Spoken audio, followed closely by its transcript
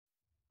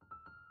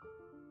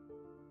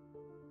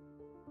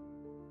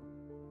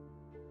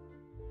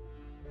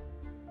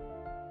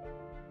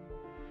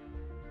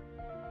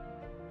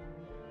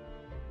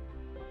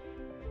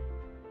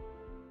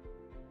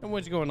And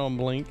what's going on,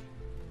 Blink?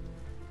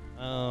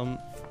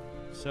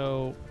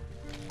 So...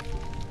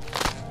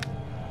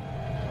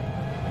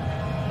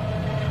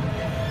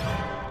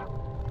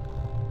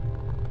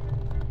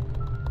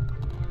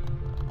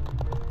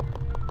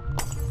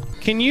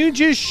 Can you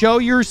just show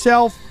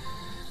yourself?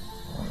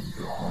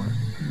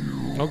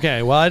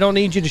 Okay, well, I don't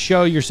need you to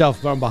show yourself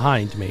from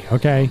behind me,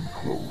 okay?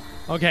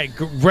 Okay,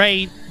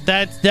 great.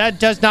 That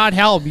does not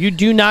help. You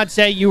do not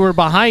say you were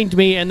behind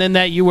me and then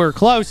that you were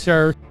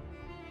closer.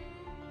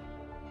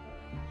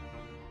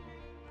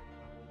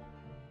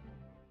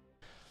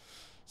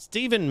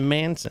 Stephen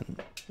Manson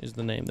is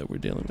the name that we're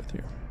dealing with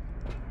here.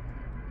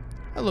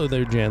 Hello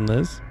there, Jan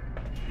Liz.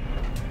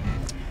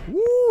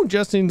 Woo,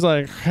 Justin's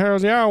like,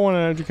 how's yeah, I want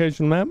an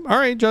education map. All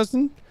right,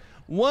 Justin.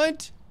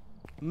 What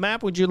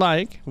map would you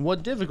like?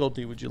 What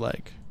difficulty would you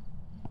like?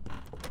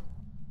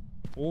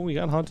 Oh, we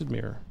got haunted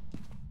mirror.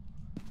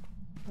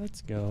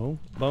 Let's go.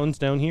 Bones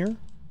down here.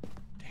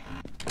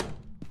 Damn.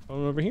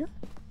 Bone over here.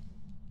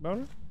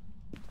 Boner.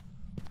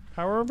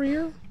 Power over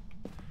here.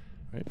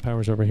 All right,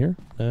 power's over here.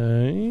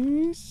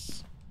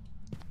 Nice.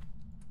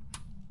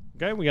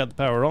 Okay, we got the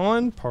power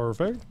on.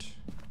 Perfect.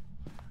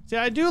 See,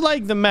 I do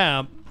like the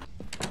map.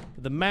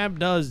 The map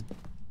does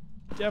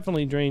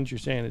definitely drains your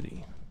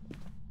sanity.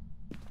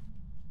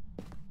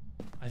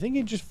 I think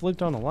it just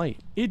flipped on a light.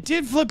 It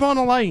did flip on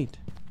a light.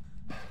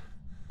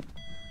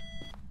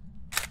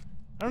 I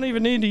don't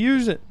even need to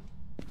use it.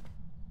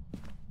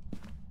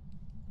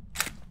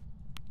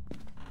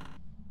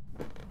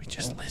 We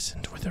just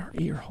listened with our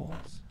ear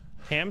holes.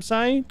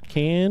 Campsite?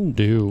 Can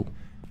do.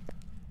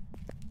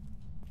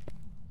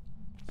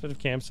 Instead of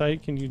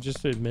campsite, can you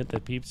just admit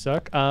that peeps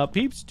suck?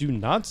 Peeps do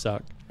not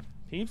suck.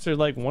 Peeps are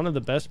like one of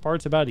the best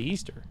parts about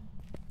Easter.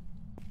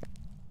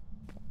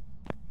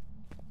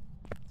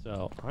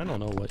 So, I don't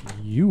know what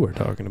you are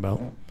talking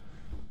about.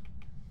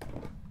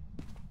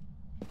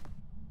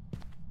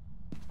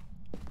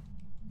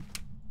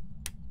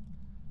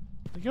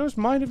 The ghost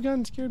might have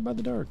gotten scared by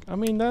the dark. I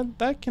mean,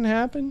 that can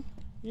happen,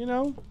 you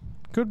know?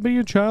 Could be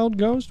a child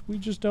ghost. We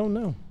just don't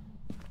know.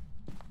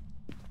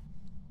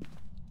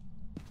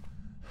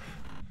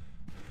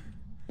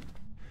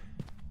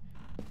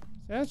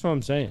 That's what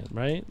I'm saying,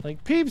 right?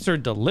 Like, peeps are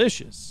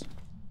delicious.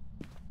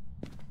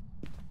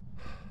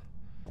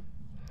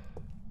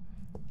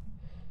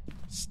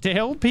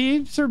 Stale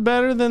peeps are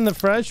better than the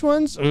fresh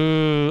ones?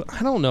 I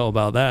don't know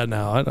about that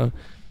now. I don't...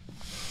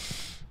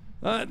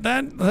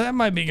 that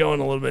might be going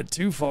a little bit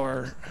too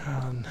far.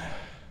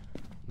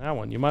 That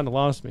one, you might have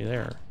lost me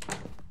there.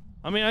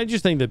 I mean, I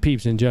just think that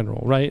peeps in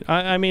general, right?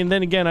 I mean,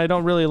 then again, I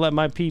don't really let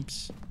my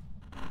peeps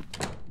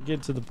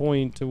get to the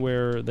point to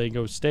where they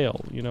go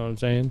stale. You know what I'm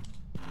saying?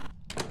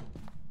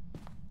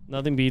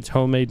 Nothing beats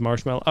homemade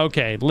marshmallow.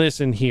 Okay,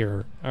 listen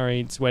here. All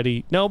right,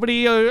 sweaty.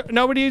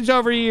 Nobody's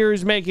over here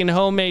is making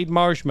homemade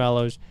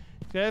marshmallows.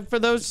 Except for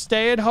those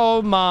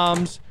stay-at-home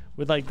moms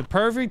with like the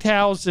perfect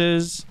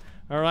houses.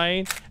 All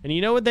right, and you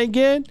know what they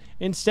get?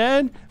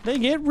 Instead, they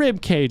get rib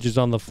cages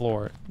on the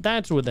floor.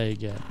 That's what they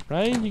get,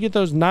 right? You get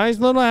those nice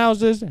little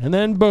houses, and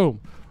then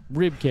boom,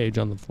 rib cage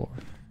on the floor.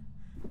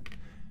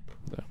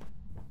 So.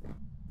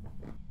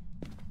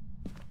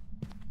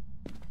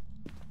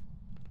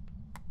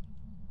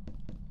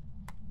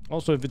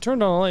 Also, if it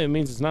turned on a light, it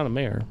means it's not a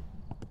mare.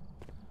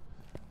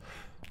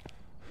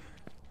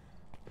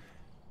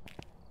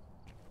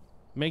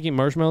 Making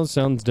marshmallows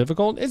sounds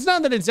difficult. It's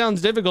not that it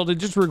sounds difficult. It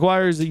just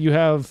requires that you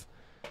have,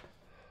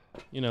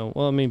 you know,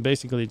 well, I mean,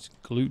 basically it's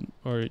gluten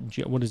or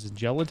what is it?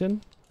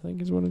 Gelatin, I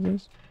think is what it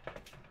is.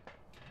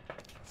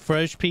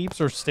 Fresh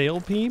peeps or stale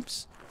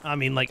peeps? I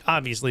mean, like,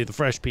 obviously the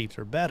fresh peeps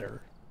are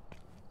better.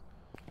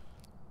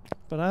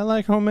 But I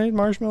like homemade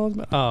marshmallows.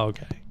 Oh,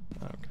 okay.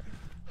 Okay.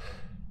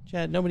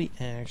 Chad, nobody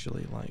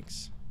actually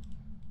likes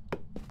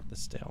the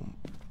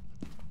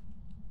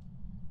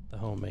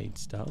homemade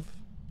stuff.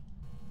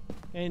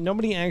 Okay,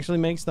 nobody actually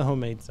makes the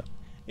homemade stuff.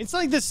 It's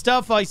like the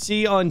stuff I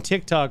see on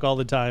TikTok all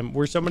the time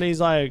where somebody's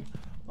like,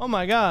 oh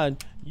my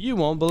god, you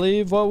won't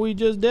believe what we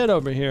just did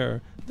over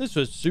here. This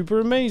was super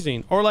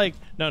amazing. Or like,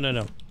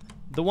 no.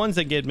 The ones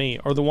that get me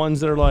are the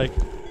ones that are like,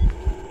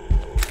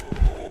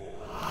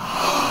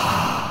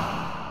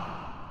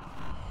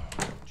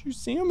 did you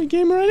see him? He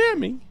came right at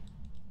me.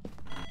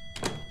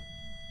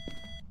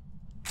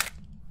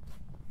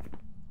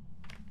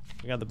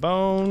 We got the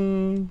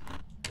bone,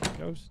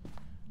 ghost,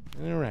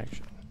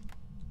 interaction.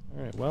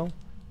 All right, well,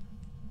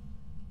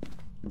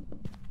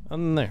 other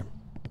than there,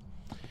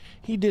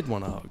 he did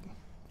want a hug.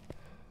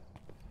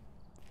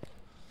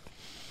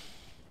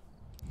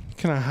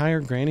 Can I hire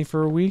Granny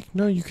for a week?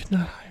 No, you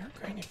cannot hire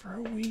Granny for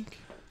a week.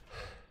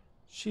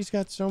 She's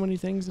got so many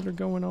things that are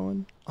going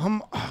on.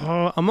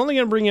 I'm only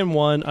gonna bring in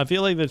one. I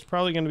feel like that's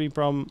probably going to be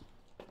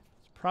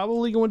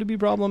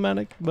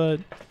problematic, but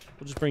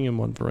we'll just bring in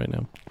one for right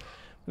now.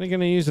 I'm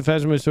gonna use the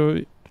Phasmo.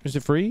 So is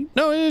it free?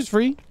 No, it is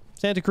free.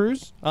 Santa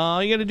Cruz.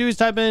 All you gotta do is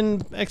type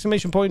in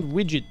exclamation point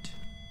widget.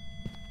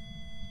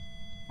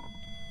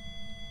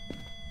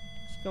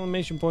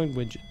 Exclamation point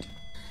widget.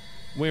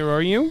 Where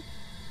are you?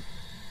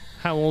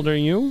 How old are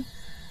you?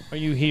 Are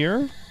you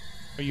here?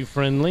 Are you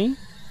friendly?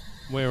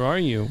 Where are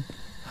you?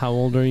 How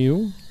old are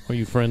you? Are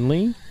you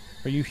friendly?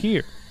 Are you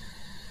here?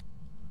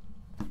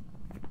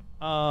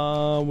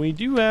 We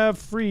do have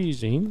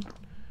freezing.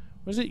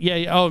 Was it? Yeah,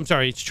 yeah. Oh, I'm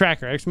sorry. It's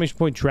tracker. Exclamation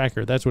point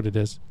tracker. That's what it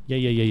is.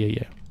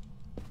 Yeah.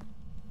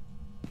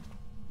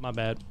 My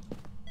bad.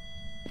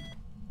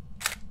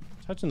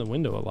 Touching the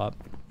window a lot.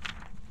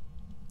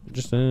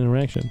 Just an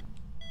interaction.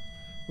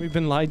 We've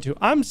been lied to.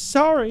 I'm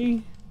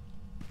sorry.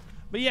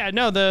 But yeah,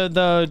 no,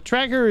 the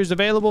tracker is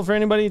available for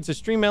anybody. It's a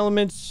Stream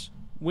Elements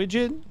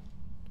widget.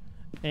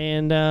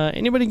 And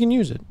anybody can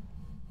use it.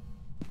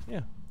 Yeah,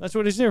 that's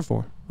what it's there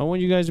for. I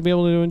want you guys to be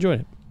able to enjoy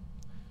it.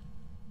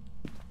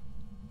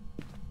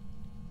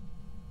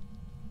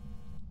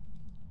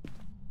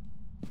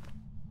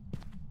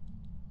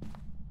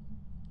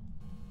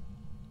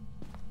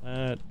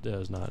 That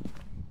does not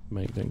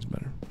make things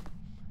better.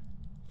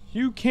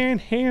 You can't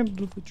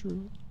handle the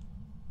truth.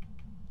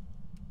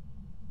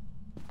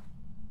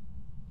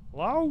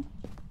 Hello?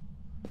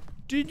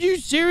 Did you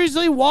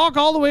seriously walk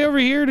all the way over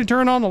here to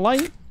turn on the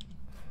light?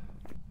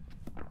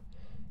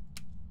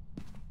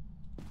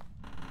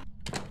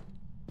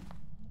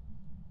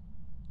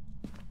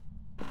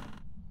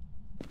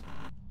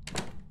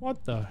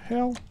 What the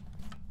hell?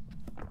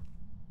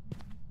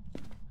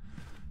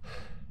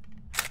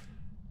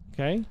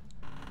 Okay.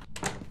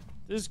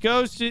 This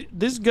ghost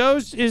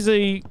is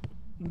a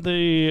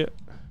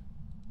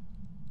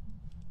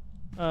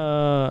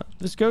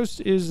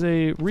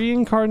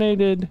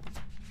reincarnated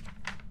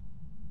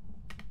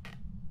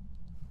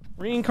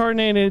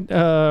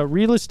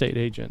real estate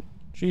agent.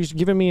 She's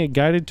giving me a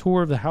guided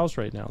tour of the house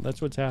right now.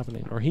 That's what's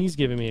happening. Or he's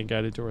giving me a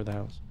guided tour of the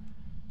house.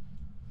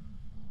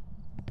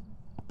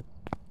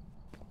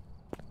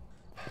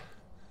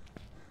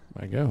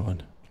 My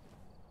God.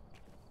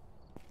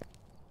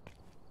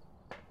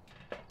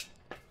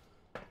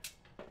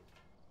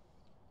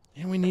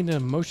 And we need a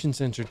motion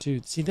sensor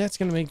too. See, that's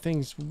going to make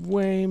things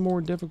way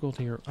more difficult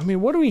here. I mean,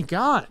 what do we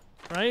got?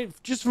 Right?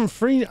 Just from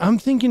free, I'm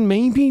thinking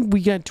maybe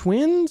we got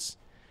twins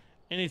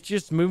and it's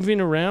just moving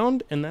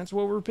around and that's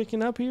what we're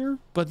picking up here.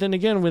 But then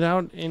again,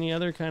 without any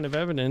other kind of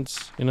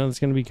evidence, you know, it's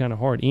going to be kind of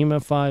hard.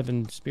 EMF 5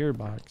 and Spirit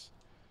Box.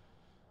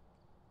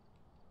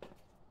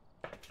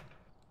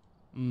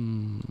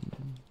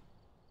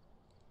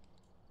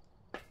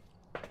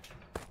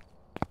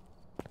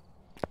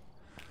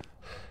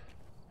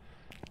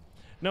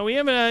 No, we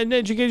have an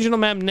educational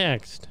map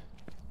next.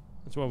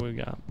 That's what we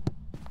got.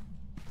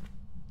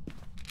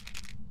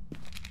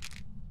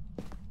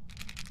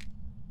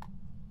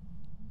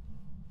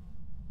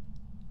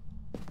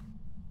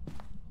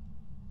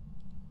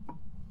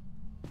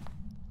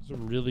 It's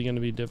really going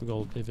to be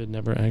difficult if it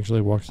never actually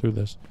walks through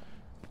this.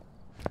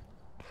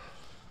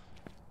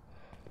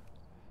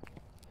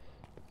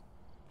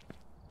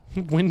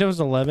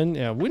 Windows 11?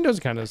 Yeah, Windows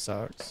kind of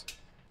sucks.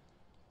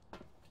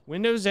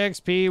 Windows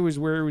XP was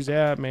where it was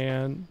at,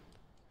 man.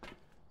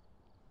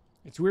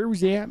 It's where it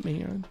was at,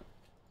 man.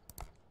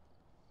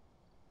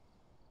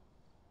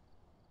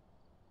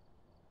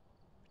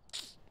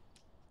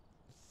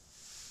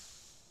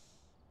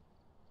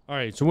 All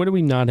right, so what do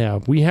we not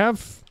have? We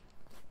have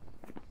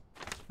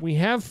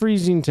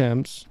freezing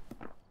temps.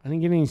 I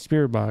didn't get any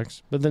Spirit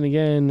Box, but then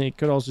again, it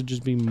could also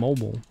just be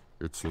mobile.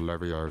 It's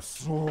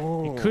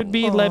Leviosa. It could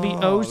be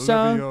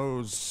Leviosa,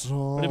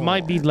 but it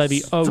might be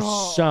Leviosa.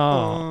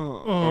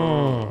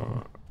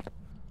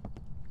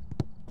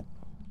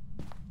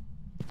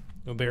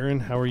 No,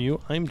 Baron, how are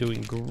you? I'm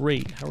doing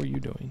great. How are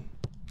you doing?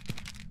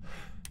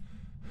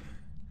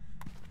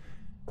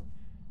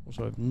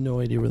 Also, I have no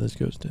idea where this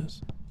ghost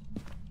is.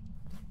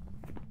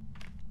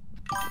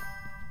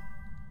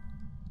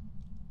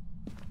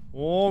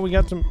 Oh, we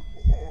got some...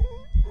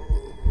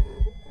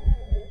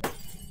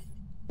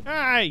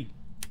 Hey!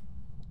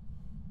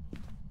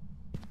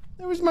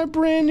 That was my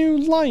brand new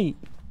light.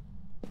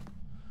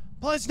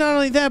 Plus, not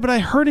only that, but I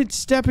heard it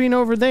stepping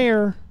over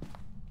there.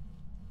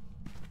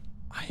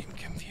 I am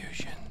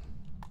confusion.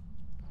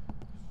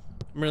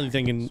 I'm really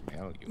thinking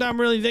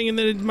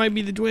that it might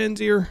be the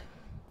twins here.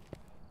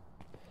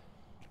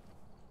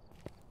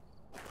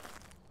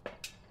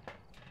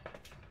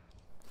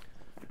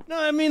 No,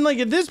 I mean, like,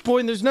 at this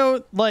point, there's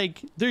no,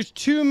 like, there's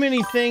too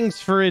many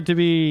things for it to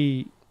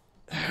be...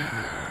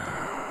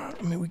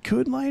 I mean, we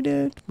could light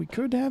it. We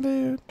could have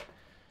it.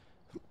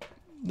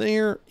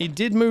 There. It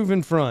did move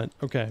in front.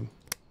 Okay.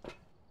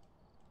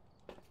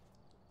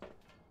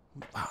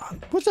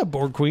 What's up,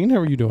 Board Queen? How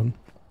are you doing?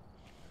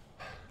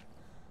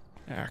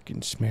 I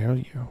can smell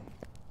you.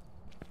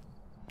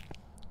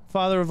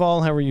 Father of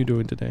all, how are you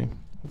doing today?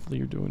 Hopefully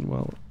you're doing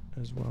well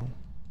as well.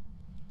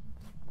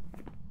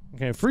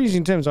 Okay,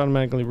 freezing temps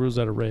automatically rules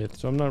out a wraith,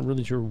 so I'm not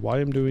really sure why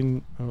I'm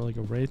doing like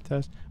a wraith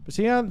test. But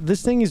see how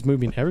this thing is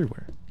moving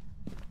everywhere.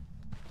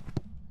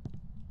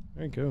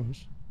 There it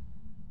goes.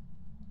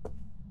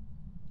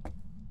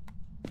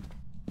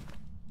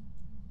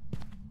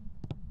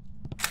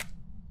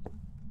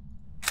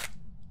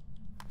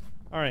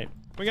 All right,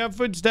 we got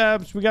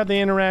footsteps, we got the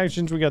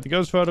interactions, we got the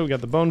ghost photo, we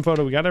got the bone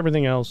photo, we got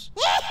everything else.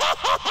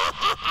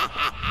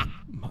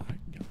 My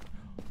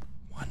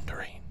God.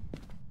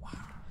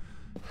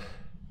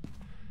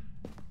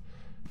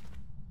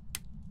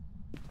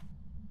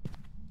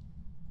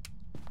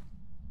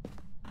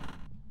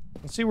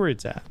 Let's see where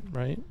it's at,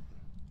 right?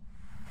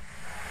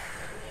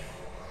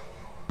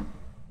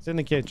 It's in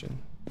the kitchen.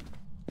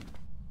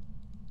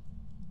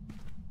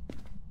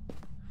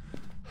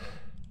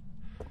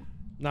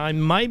 Now I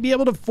might be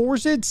able to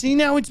force it. See,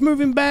 now it's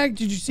moving back.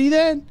 Did you see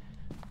that?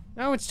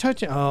 Now it's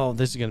touching. Oh,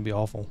 this is going to be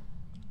awful.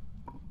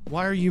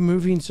 Why are you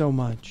moving so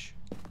much?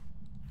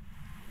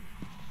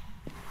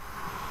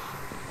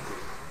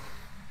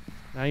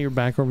 Now you're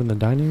back over in the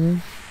dining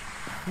room?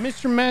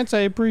 Mr. Matz, I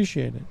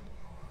appreciate it.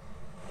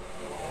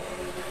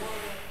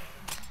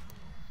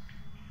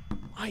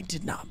 I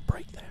did not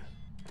break that.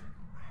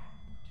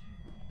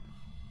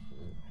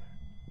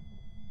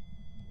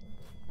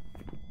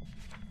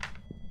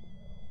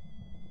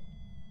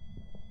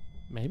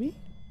 Maybe?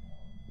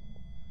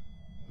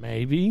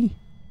 Maybe?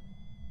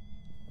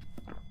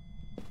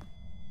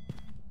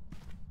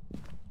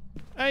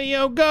 Hey,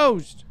 yo,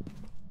 Ghost!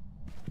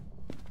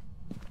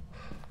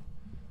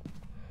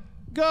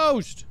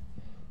 Ghost!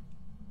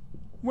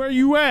 Where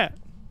you at?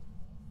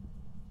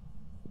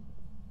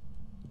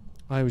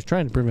 I was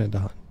trying to prevent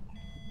Don.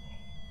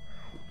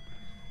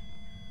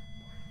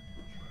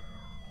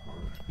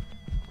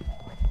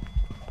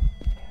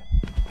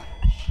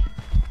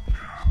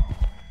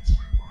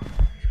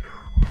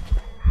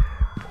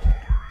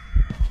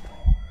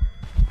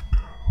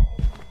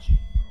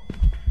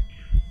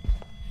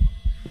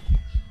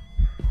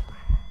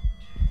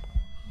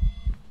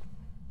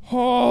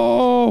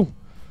 Oh!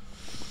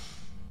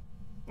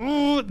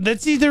 Ooh,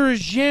 that's either a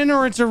Jinn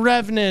or it's a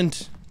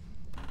Revenant.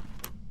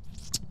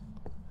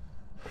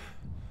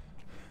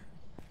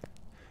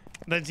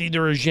 That's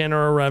either a Jinn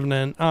or a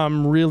Revenant.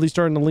 I'm really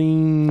starting to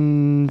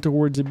lean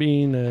towards it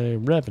being a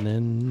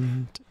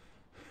Revenant.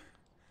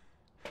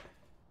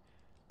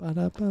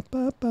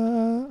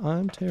 Ba-da-ba-ba-ba.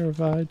 I'm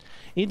terrified.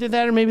 Either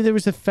that or maybe there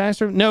was a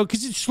faster... No,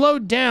 because it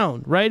slowed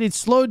down, right? It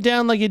slowed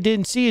down like it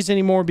didn't see us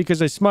anymore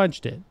because I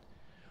smudged it.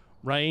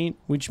 Right?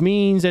 Which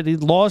means that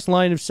it lost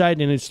line of sight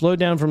and it slowed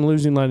down from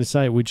losing line of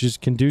sight, which is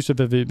conducive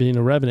of it being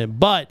a Revenant.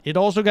 But it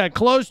also got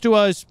close to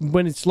us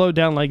when it slowed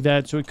down like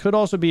that, so it could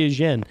also be a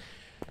Jinn.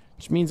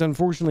 Which means,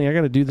 unfortunately, I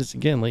gotta do this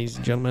again, ladies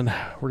and gentlemen.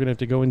 We're gonna have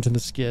to go into the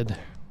skid.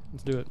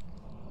 Let's do it.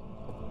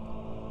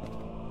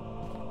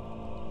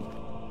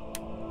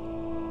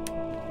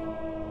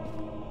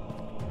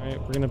 Alright,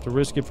 we're gonna have to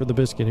risk it for the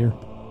biscuit here.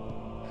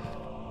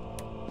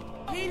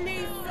 He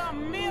needs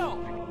some milk!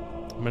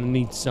 I'm gonna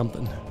need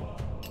something.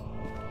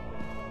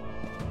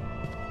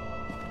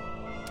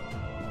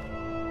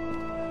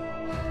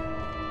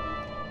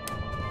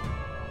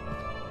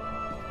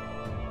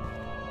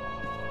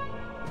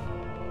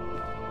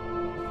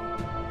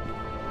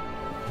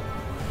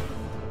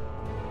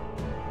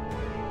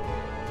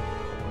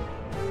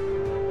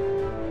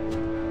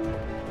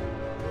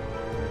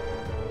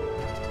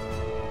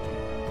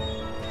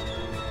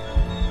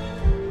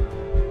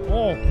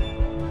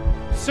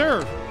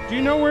 Sir, do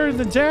you know where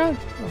the at?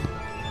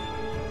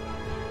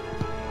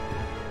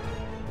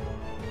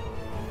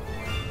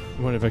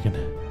 What if I can...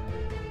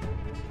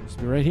 Just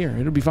be right here.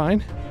 It'll be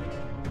fine.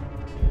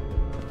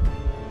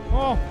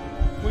 Oh,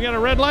 we got a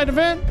red light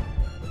event?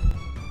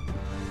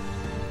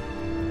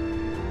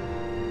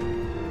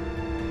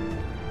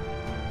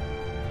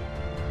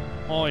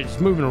 Oh, it's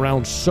moving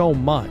around so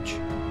much.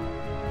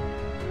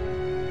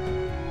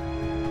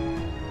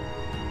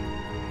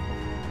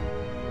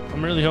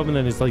 I'm really hoping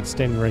that it's like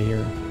standing right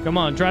here. Come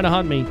on, try to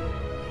hunt me.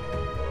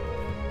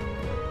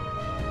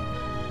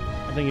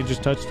 I think it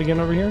just touched again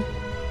over here.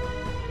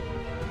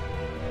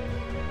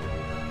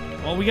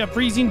 Oh, we got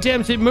freezing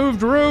temps. It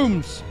moved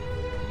rooms.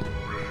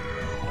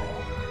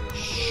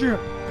 Shit.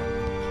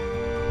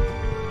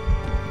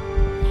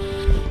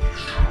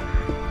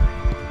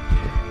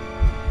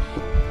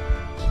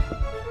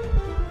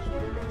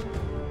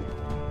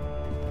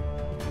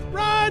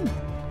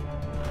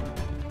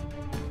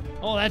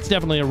 Oh, that's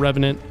definitely a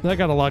Revenant. That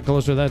got a lot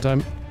closer that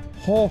time.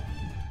 Oh.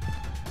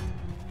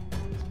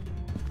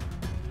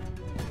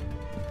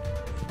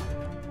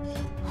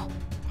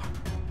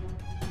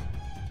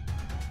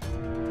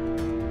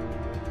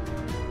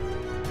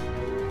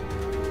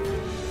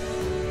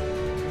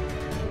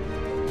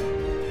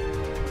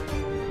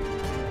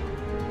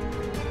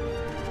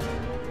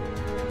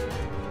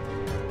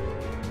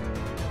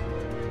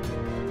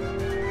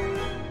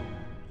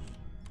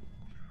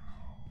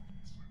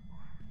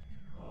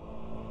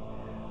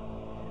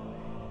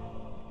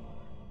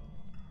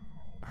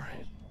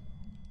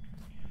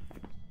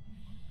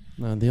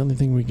 The only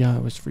thing we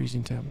got was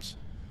freezing temps.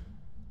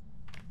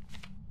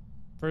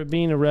 For it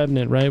being a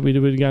Revenant, right? We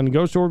would have gotten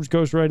Ghost Orbs,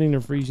 Ghost Writing,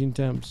 or freezing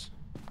temps.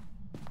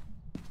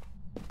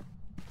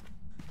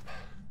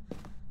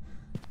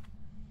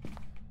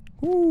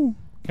 Ooh.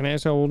 Can I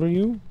ask how old are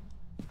you?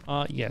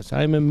 Yes,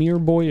 I'm a mere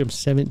boy of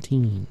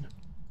 17.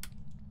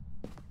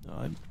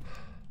 I'm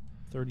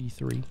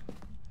 33.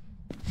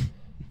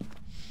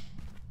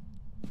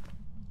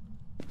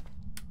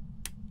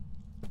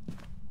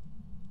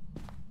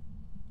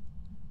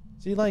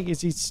 See, like, is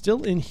he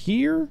still in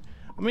here?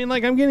 I mean,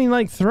 like, I'm getting,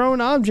 like,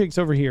 thrown objects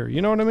over here.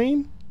 You know what I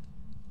mean?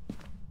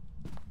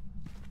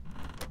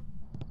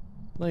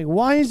 Like,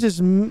 why is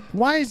this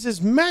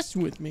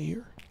messing with me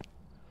here?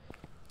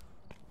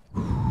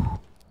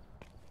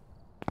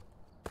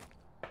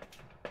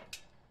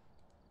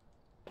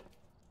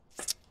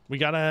 We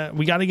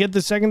gotta get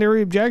the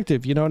secondary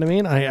objective. You know what I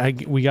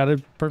mean? We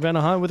gotta prevent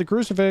a hunt with a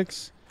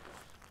crucifix.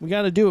 We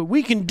gotta do it.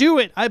 We can do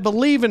it. I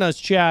believe in us,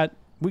 chat.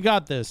 We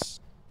got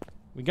this.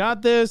 We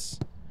got this.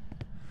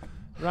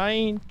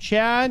 Right?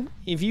 Chat,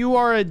 if you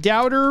are a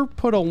doubter,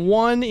 put a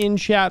 1 in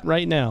chat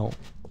right now.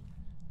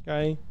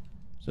 Okay?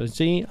 So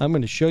see, I'm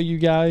going to show you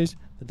guys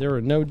that there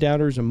are no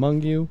doubters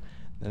among you.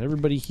 That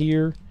everybody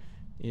here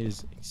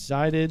is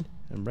excited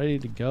and ready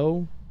to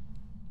go.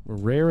 We're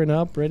raring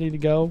up, ready to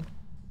go.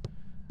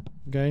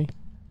 Okay?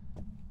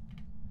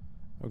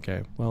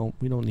 Okay, well,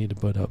 we don't need to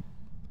put up.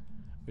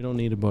 We don't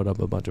need to put up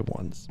a bunch of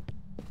 1s.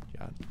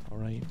 Chat,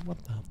 alright? What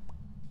the...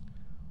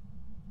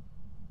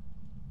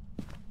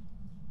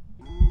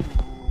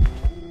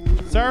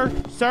 Sir?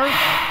 Sir?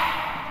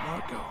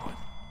 Not going.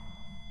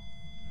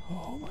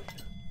 Oh my god.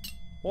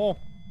 Oh.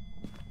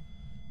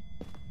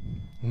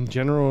 In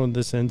general, in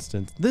this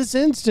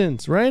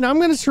instance, right? I'm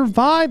gonna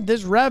survive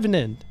this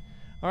Revenant.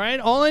 Alright?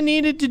 All I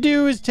needed to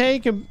do is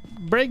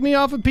break me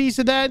off a piece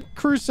of that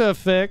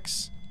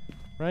crucifix.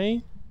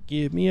 Right?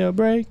 Give me a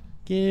break.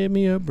 Give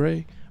me a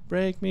break.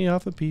 Break me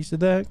off a piece of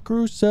that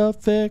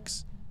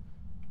crucifix.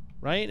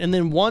 Right? And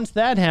then once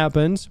that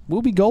happens,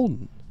 we'll be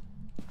golden.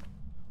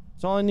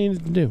 That's all I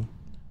needed to do.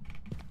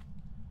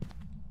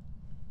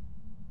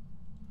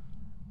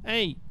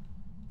 Hey,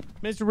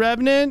 Mr.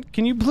 Revenant,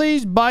 can you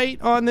please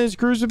bite on this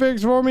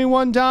crucifix for me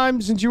one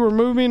time, since you were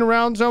moving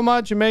around so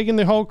much and making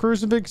the whole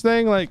crucifix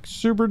thing like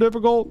super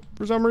difficult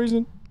for some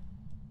reason?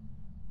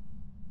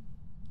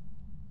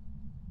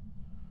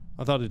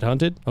 I thought it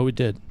hunted. Oh, it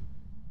did.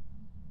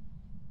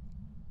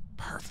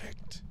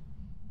 Perfect.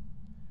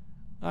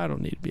 I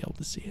don't need to be able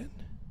to see it.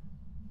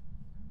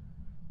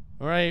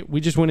 All right, we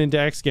just went into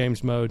X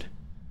Games mode.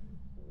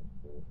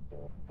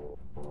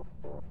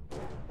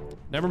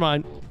 Never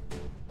mind.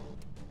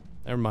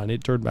 Never mind.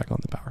 It turned back on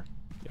the power.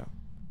 Yeah,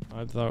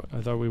 I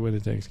thought we went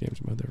into X Games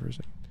mode there for a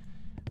second.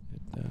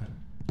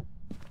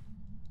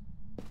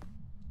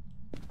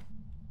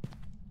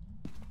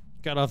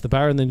 Got off the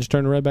power and then just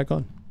turned it right back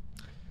on.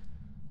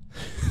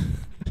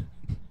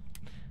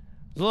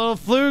 There's a little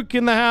fluke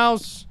in the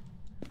house.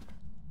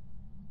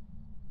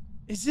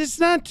 Is this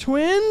not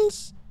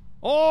twins?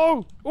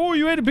 Oh,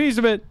 you ate a piece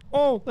of it.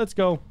 Oh, let's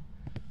go.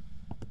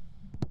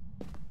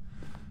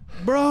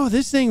 Bro,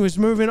 this thing was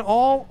moving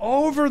all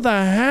over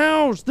the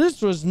house.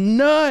 This was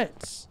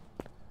nuts.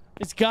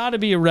 It's got to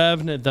be a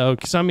Revenant, though,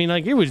 because, I mean,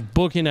 like, it was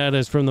booking at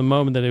us from the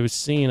moment that it was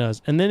seeing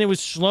us, and then it was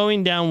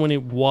slowing down when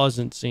it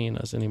wasn't seeing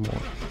us anymore.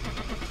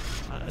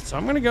 So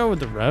I'm going to go with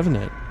the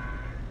Revenant.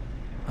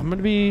 I'm going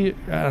to be...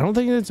 I don't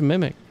think it's a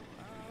mimic.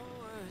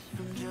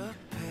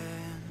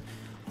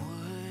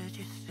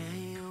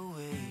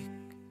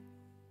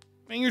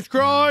 Fingers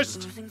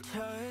crossed.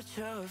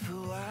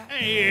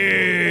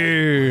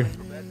 Hey.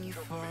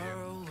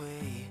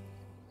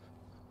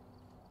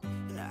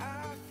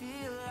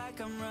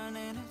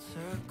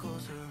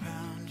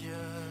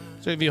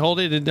 So if you hold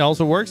it, it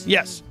also works?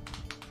 Yes.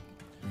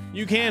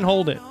 You can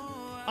hold it.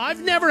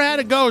 I've never had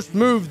a ghost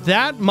move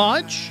that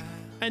much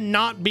and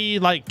not be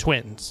like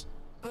twins.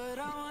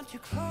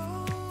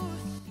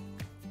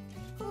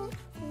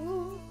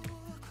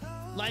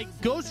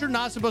 Like, ghosts are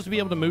not supposed to be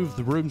able to move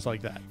the rooms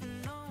like that.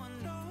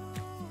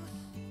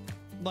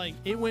 Like,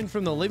 it went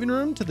from the living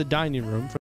room to the dining room.